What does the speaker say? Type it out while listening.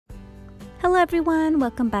Hello everyone,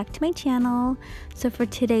 welcome back to my channel. So for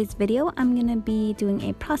today's video, I'm gonna be doing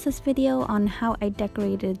a process video on how I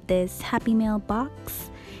decorated this Happy Mail box.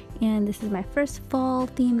 And this is my first fall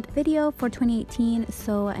themed video for 2018,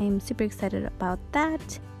 so I am super excited about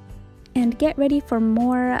that. And get ready for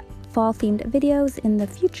more fall themed videos in the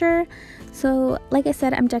future. So like I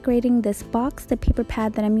said, I'm decorating this box. The paper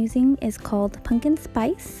pad that I'm using is called Pumpkin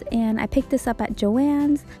Spice, and I picked this up at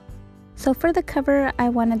Joann's. So for the cover, I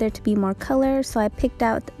wanted there to be more color, so I picked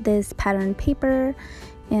out this pattern paper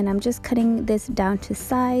and I'm just cutting this down to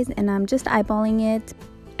size and I'm just eyeballing it.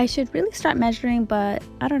 I should really start measuring, but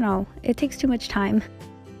I don't know, it takes too much time.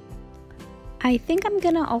 I think I'm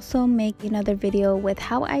gonna also make another video with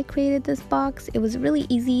how I created this box. It was really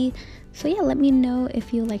easy, so yeah, let me know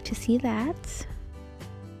if you'd like to see that.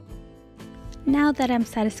 Now that I'm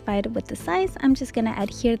satisfied with the size, I'm just gonna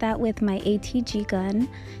adhere that with my ATG gun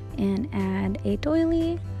and add a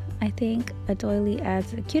doily. I think a doily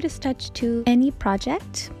adds the cutest touch to any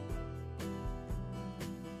project.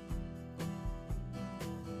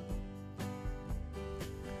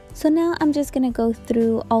 So now I'm just gonna go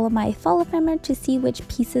through all of my fall ephemera to see which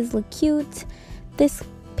pieces look cute. This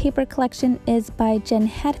paper collection is by Jen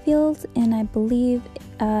Hatfield and I believe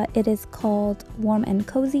it is called Warm and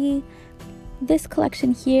Cozy. This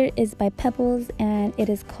collection here is by Pebbles and it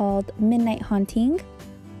is called Midnight Haunting.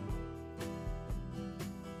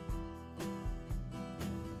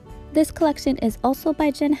 This collection is also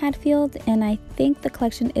by Jen Hatfield and I think the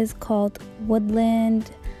collection is called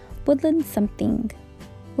Woodland something.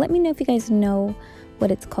 Let me know if you guys know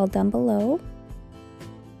what it's called down below.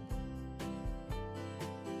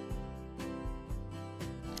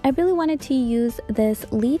 I really wanted to use this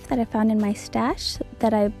leaf that I found in my stash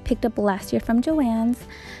that I picked up last year from Joann's,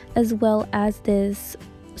 as well as this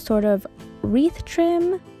sort of wreath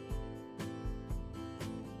trim.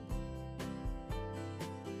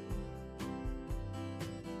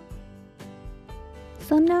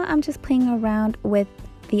 So now I'm just playing around with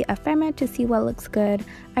the ephemera to see what looks good.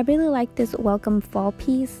 I really like this welcome fall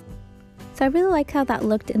piece. So I really like how that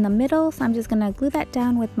looked in the middle, so I'm just gonna glue that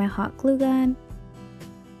down with my hot glue gun.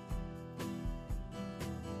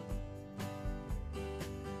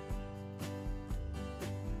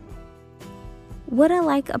 What I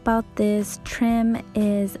like about this trim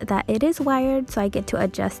is that it is wired, so I get to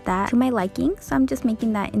adjust that to my liking. So I'm just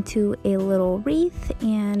making that into a little wreath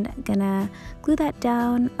and gonna glue that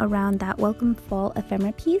down around that welcome fall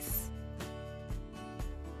ephemera piece.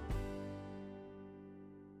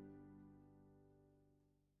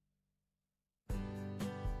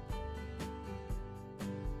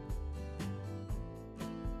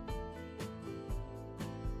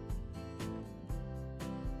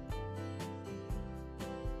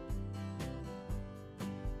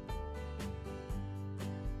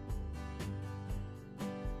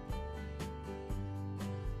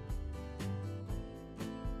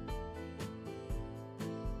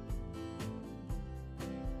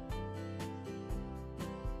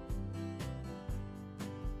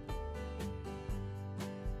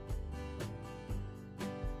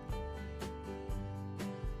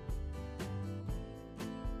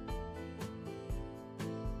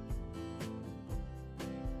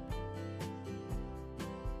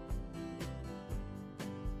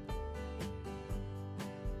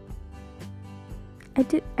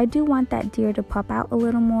 I do want that deer to pop out a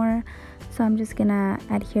little more, so I'm just gonna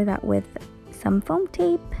adhere that with some foam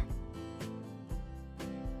tape.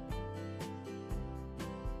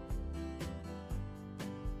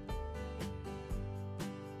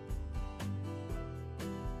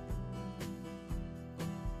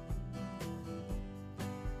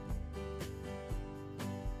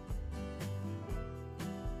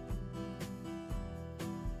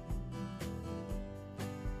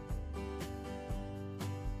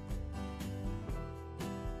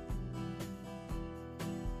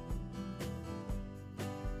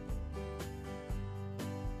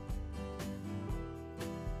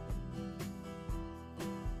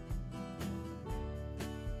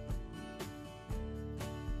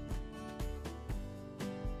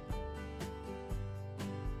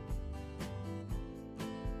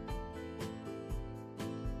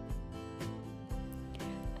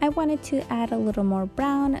 I wanted to add a little more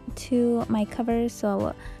brown to my cover,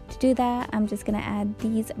 so to do that, I'm just gonna add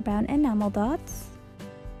these brown enamel dots.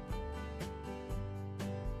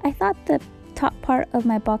 I thought the top part of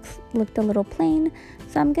my box looked a little plain,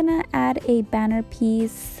 so I'm gonna add a banner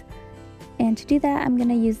piece. And to do that, I'm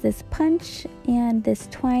gonna use this punch and this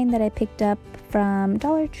twine that I picked up from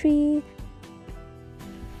Dollar Tree.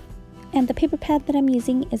 And the paper pad that I'm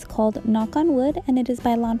using is called Knock on Wood, and it is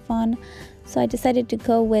by Lawn Fawn. So I decided to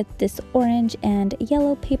go with this orange and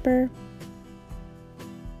yellow paper.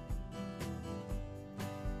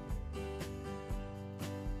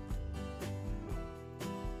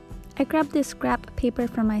 I grabbed this scrap paper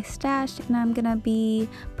from my stash, and I'm gonna be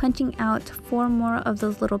punching out 4 more of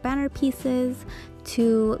those little banner pieces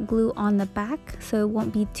to glue on the back so it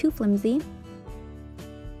won't be too flimsy.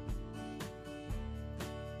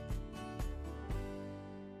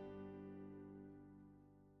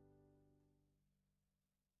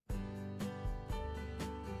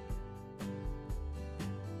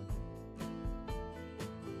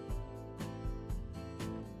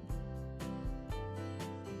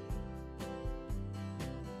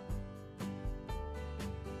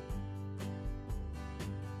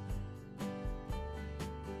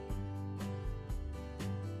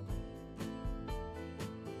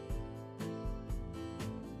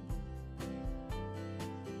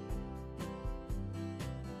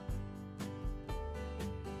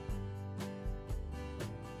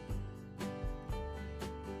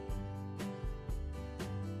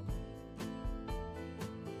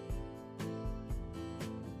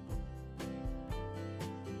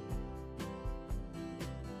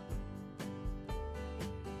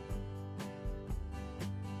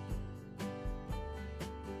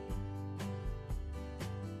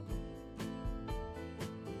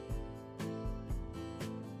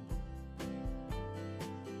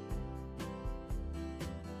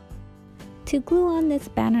 To glue on this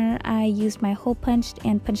banner, I used my hole punch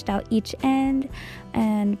and punched out each end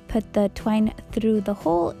and put the twine through the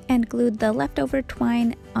hole and glued the leftover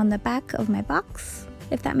twine on the back of my box,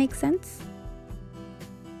 if that makes sense.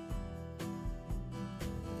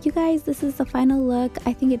 You guys, this is the final look.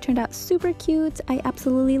 I think it turned out super cute. I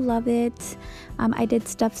absolutely love it. I did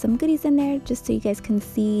stuff some goodies in there just so you guys can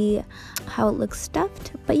see how it looks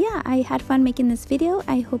stuffed. But yeah, I had fun making this video.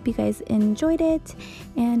 I hope you guys enjoyed it,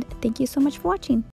 and thank you so much for watching.